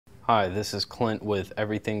Hi, this is Clint with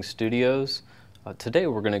Everything Studios. Today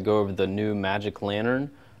we're going to go over the new Magic Lantern.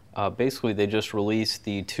 Basically they just released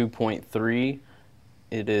the 2.3.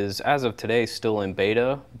 It is, as of today, still in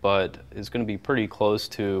beta, but it's going to be pretty close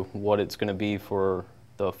to what it's going to be for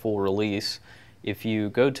the full release. If you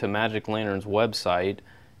go to Magic Lantern's website,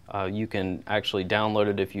 you can actually download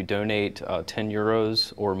it if you donate 10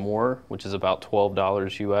 euros or more, which is about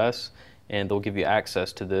 $12 US, and they'll give you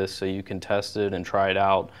access to this so you can test it and try it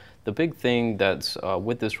out. The big thing that's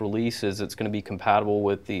with this release is it's going to be compatible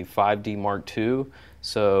with the 5D Mark II.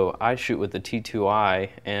 So I shoot with the T2i,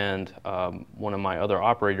 and one of my other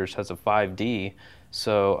operators has a 5D.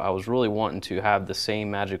 So I was really wanting to have the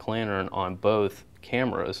same Magic Lantern on both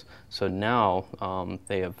cameras. So now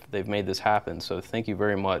they've made this happen. So thank you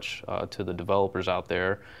very much to the developers out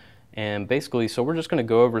there. And basically, so we're just going to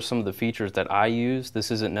go over some of the features that I use.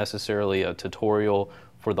 This isn't necessarily a tutorial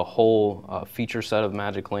for the whole feature set of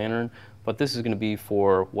Magic Lantern, but this is going to be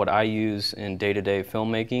for what I use in day-to-day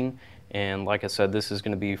filmmaking. And like I said, this is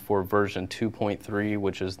going to be for version 2.3,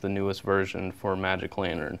 which is the newest version for Magic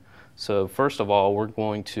Lantern. So first of all, we're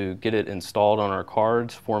going to get it installed on our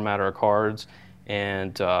cards, format our cards,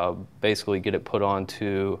 and basically get it put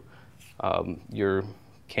onto your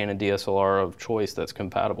Canon DSLR of choice that's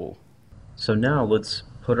compatible. So now let's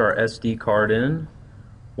put our SD card in.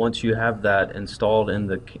 Once you have that installed in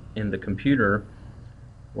the computer,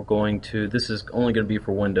 we're going to, this is only going to be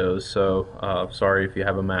for Windows, so sorry if you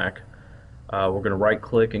have a Mac. We're going to right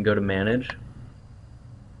click and go to Manage,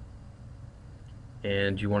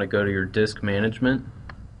 and you want to go to your disk management,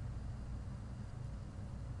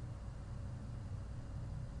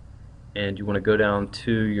 and you want to go down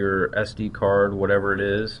to your SD card, whatever it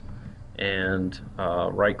is, and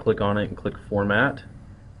right click on it and click Format.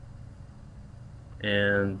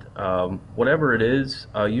 And whatever it is,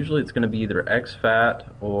 usually it's going to be either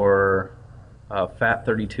exFAT or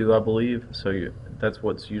FAT32, I believe. So that's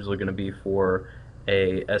what's usually going to be for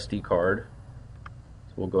a SD card.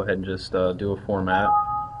 So we'll go ahead and just do a format.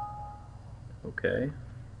 Okay.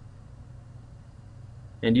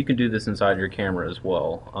 And you can do this inside your camera as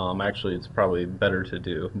well. Actually, it's probably better to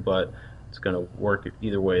do, but it's going to work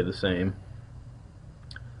either way the same.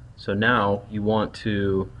 So now you want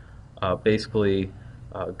to basically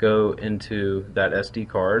go into that SD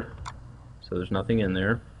card, so there's nothing in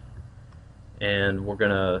there, and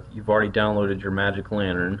you've already downloaded your Magic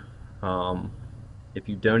Lantern. If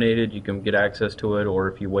you donated, you can get access to it,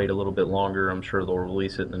 or if you wait a little bit longer, I'm sure they'll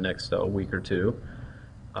release it in the next week or two.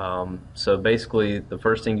 So basically the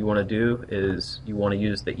first thing you want to do is you want to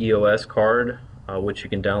use the EOS card, which you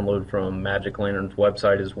can download from Magic Lantern's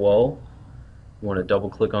website as well. You want to double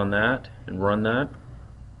click on that and run that,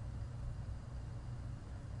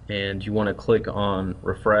 and you want to click on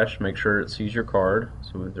refresh, make sure it sees your card.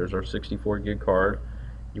 So there's our 64 gig card.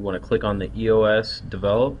 You want to click on the EOS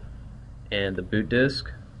develop and the boot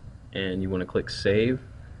disk, and you want to click save,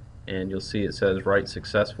 and you'll see it says write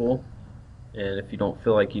successful. And if you don't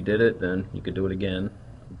feel like you did it, then you could do it again,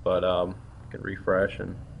 but you can refresh and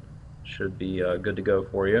it should be good to go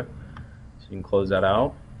for you. So you can close that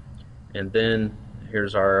out. And then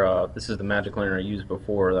here's our, this is the Magic Lantern I used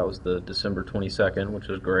before. That was the December 22nd, which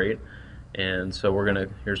is great. And so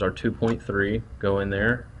here's our 2.3, go in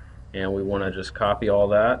there, and we want to just copy all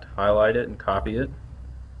that, highlight it and copy it.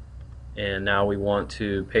 And now we want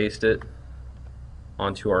to paste it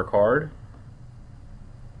onto our card.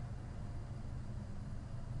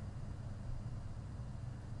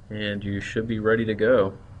 And you should be ready to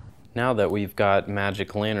go. Now that we've got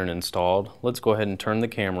Magic Lantern installed, let's go ahead and turn the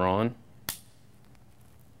camera on.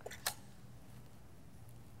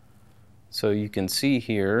 So you can see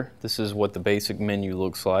here, this is what the basic menu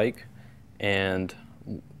looks like, and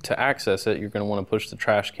to access it, you're going to want to push the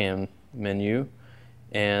trash can menu.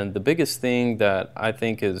 And the biggest thing that I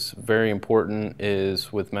think is very important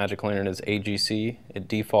is with Magic Lantern is AGC. It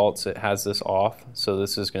defaults, it has this off, so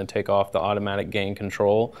this is going to take off the automatic gain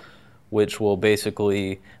control, which will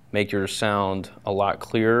basically make your sound a lot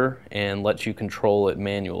clearer and let you control it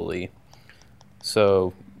manually.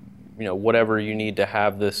 So, you know, whatever you need to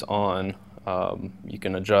have this on, you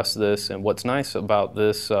can adjust this. And what's nice about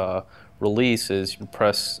this release is you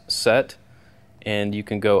press set and you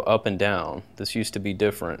can go up and down. This used to be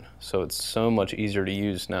different, so it's so much easier to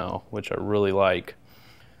use now, which I really like.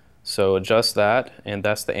 So adjust that, and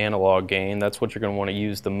that's the analog gain. That's what you're going to want to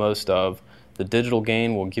use the most of. The digital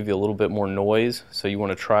gain will give you a little bit more noise, so you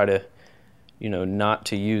want to try to, you know, not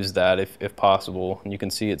to use that if possible. And you can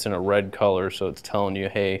see it's in a red color, so it's telling you,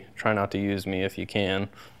 hey, try not to use me if you can.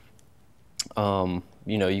 You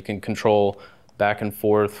know, you can control back and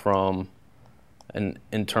forth from an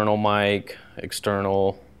internal mic,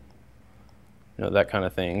 external, you know, that kind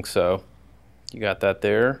of thing. So you got that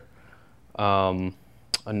there.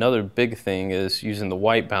 Another big thing is using the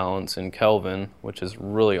white balance in Kelvin, which is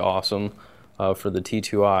really awesome for the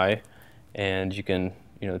T2i, and you can,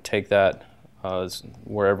 you know, take that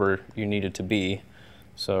wherever you need it to be.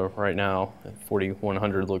 So right now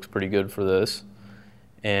 4100 looks pretty good for this,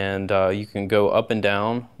 and you can go up and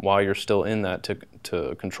down while you're still in that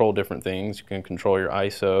to control different things. You can control your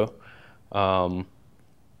ISO.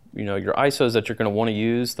 You know, your ISOs that you're going to want to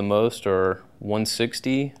use the most are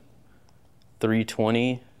 160,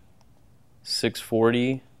 320,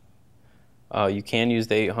 640. You can use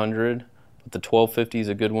the 800, but the 1250 is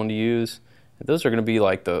a good one to use. Those are going to be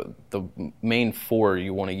like the main four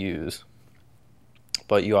you want to use.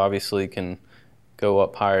 But you obviously can go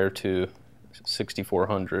up higher to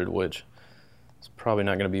 6400, which is probably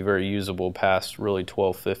not going to be very usable past really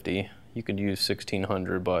 1250. You could use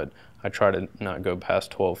 1600, but I try to not go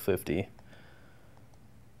past 1250.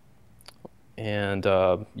 And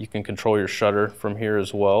you can control your shutter from here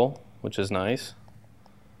as well, which is nice.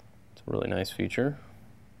 It's a really nice feature.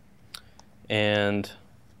 And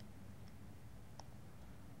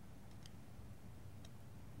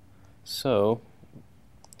so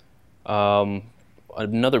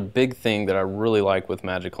another big thing that I really like with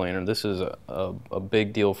Magic Lantern, this is a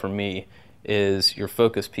big deal for me, is your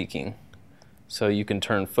focus peaking. So you can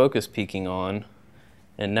turn focus peaking on,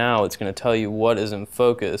 and now it's going to tell you what is in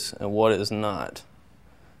focus and what is not.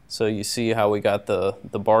 So you see how we got the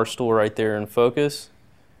bar stool right there in focus,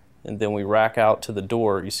 and then we rack out to the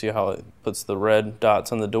door. You see how it puts the red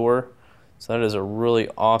dots on the door? So that is a really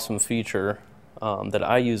awesome feature that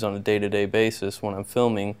I use on a day-to-day basis when I'm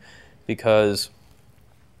filming, because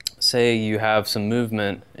say you have some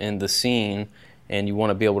movement in the scene and you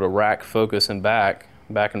want to be able to rack focus and back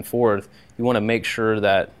and forth, you want to make sure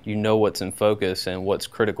that you know what's in focus and what's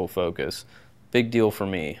critical focus. Big deal for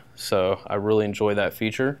me, so I really enjoy that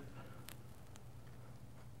feature.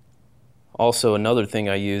 Also, another thing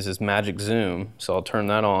I use is Magic Zoom, so I'll turn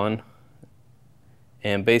that on,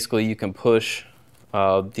 and basically you can push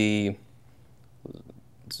zoom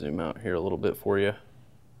out here a little bit for you.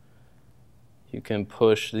 You can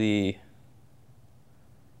push the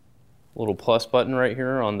little plus button right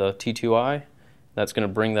here on the T2i. That's going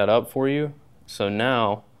to bring that up for you. So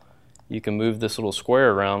now you can move this little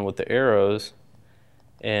square around with the arrows,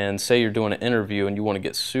 and say you're doing an interview and you want to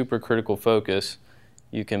get super critical focus,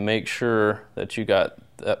 you can make sure that you got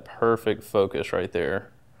that perfect focus right there.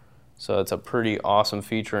 So it's a pretty awesome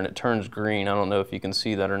feature, and it turns green. I don't know if you can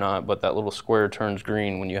see that or not, but that little square turns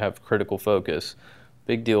green when you have critical focus.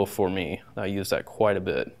 Big deal for me. I use that quite a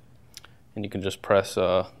bit. And you can just press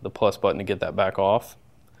the plus button to get that back off.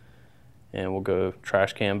 And we'll go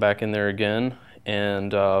trash can back in there again.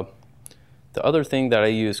 And the other thing that I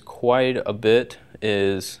use quite a bit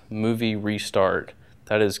is movie restart.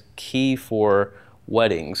 That is key for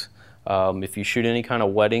weddings. If you shoot any kind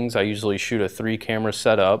of weddings, I usually shoot a 3-camera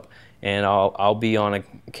setup, and I'll be on a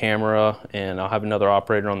camera and I'll have another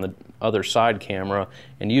operator on the other side camera,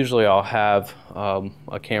 and usually I'll have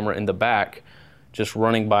a camera in the back just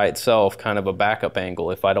running by itself, kind of a backup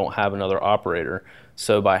angle if I don't have another operator.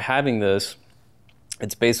 So by having this,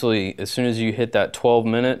 it's basically as soon as you hit that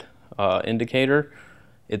 12-minute indicator,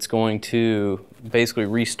 it's going to basically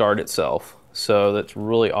restart itself. So that's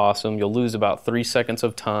really awesome. You'll lose about 3 seconds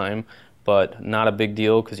of time, but not a big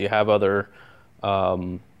deal because you have other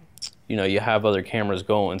you have other cameras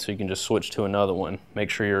going, so you can just switch to another one. Make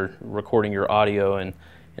sure you're recording your audio in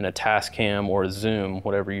a Tascam or a Zoom,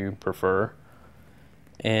 whatever you prefer.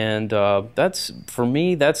 And that's, for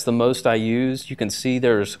me, that's the most I use. You can see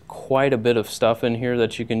there's quite a bit of stuff in here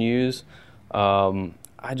that you can use.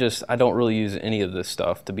 I don't really use any of this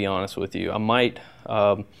stuff, to be honest with you.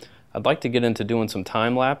 I'd like to get into doing some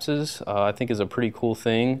time lapses. I think is a pretty cool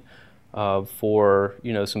thing for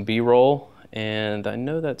some B-roll, and I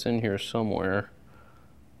know that's in here somewhere.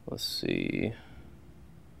 Let's see,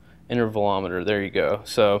 intervalometer. There you go.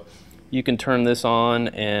 So you can turn this on,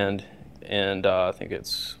 and I think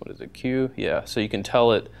it's, what is it, Q? Yeah. So you can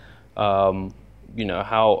tell it, how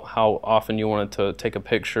often you want it to take a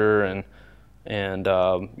picture, and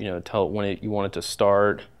tell it when you want it to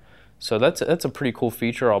start. So that's a pretty cool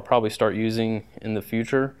feature I'll probably start using in the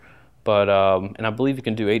future. But and I believe you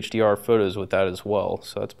can do HDR photos with that as well,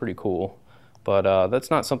 so that's pretty cool. But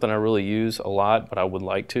that's not something I really use a lot, but I would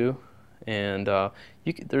like to. And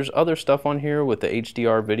there's other stuff on here with the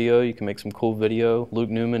HDR video. You can make some cool video.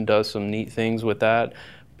 Luke Newman does some neat things with that.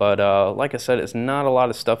 But like I said, it's not a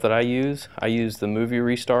lot of stuff that I use. I use the movie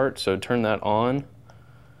restart, so turn that on.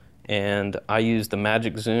 and I use the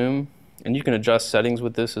magic zoom, and you can adjust settings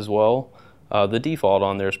with this as well. The default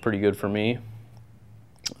on there is pretty good for me,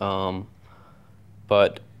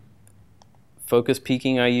 but focus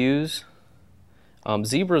peaking I use.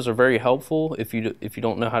 Zebras are very helpful if you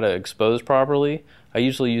don't know how to expose properly. I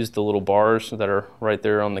usually use the little bars that are right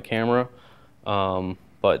there on the camera,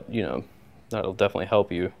 but you know, that'll definitely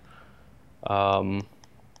help you.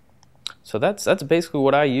 So that's basically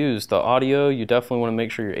what I use. The audio, you definitely want to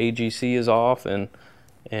make sure your AGC is off, and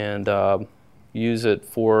use it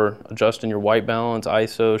for adjusting your white balance,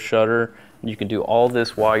 ISO, shutter. You can do all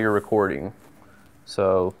this while you're recording.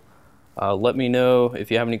 So let me know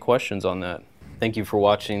if you have any questions on that. Thank you for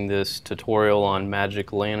watching this tutorial on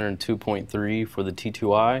Magic Lantern 2.3 for the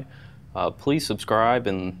T2i. Please subscribe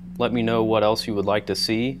and let me know what else you would like to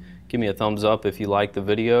see. Give me a thumbs up if you like the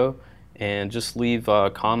video, and just leave a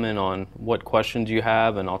comment on what questions you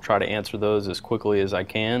have, and I'll try to answer those as quickly as I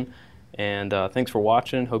can. And thanks for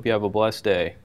watching. Hope you have a blessed day.